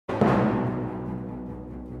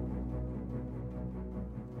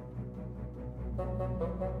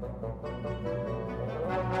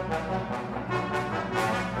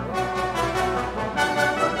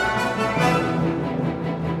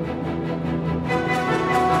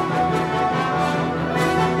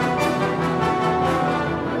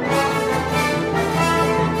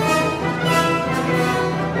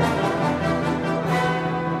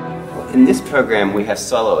In this program, we have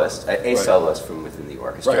soloists, a soloist from within the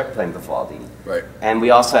orchestra playing Vivaldi. Right. And we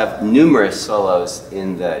also have numerous solos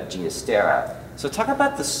in the Ginastera. So talk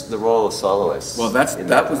about the role of soloists. Well,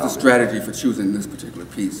 that was the strategy for choosing this particular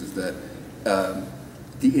piece, is that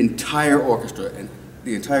the entire orchestra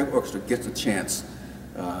gets a chance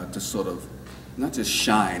to sort of not just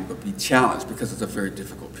shine, but be challenged, because it's a very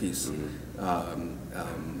difficult piece.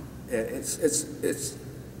 It's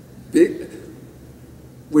big.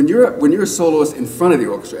 When you're a soloist in front of the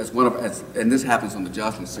orchestra, and this happens on the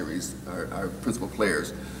Jocelyn series, our principal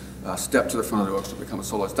players step to the front of the orchestra, become a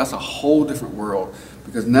soloist. That's a whole different world,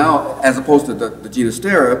 because now, as opposed to the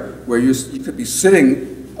Ginastera, where you could be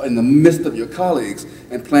sitting in the midst of your colleagues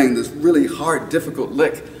and playing this really hard, difficult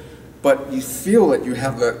lick, but you feel that you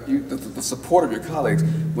have the support of your colleagues.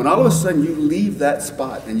 When all of a sudden you leave that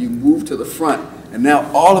spot and you move to the front, and now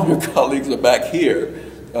all of your colleagues are back here,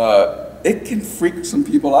 it can freak some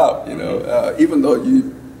people out, you know. Even though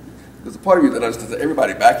there's a part of you that understands that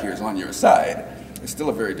everybody back here is on your side, it's still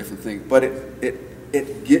a very different thing. But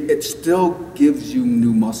it still gives you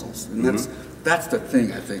new muscles, and that's the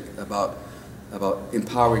thing, I think, about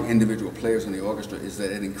empowering individual players in the orchestra, is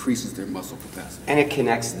that it increases their muscle capacity. And it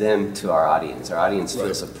connects them to our audience. Our audience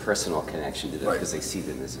feels a personal connection to them because they see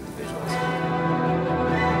them as individuals.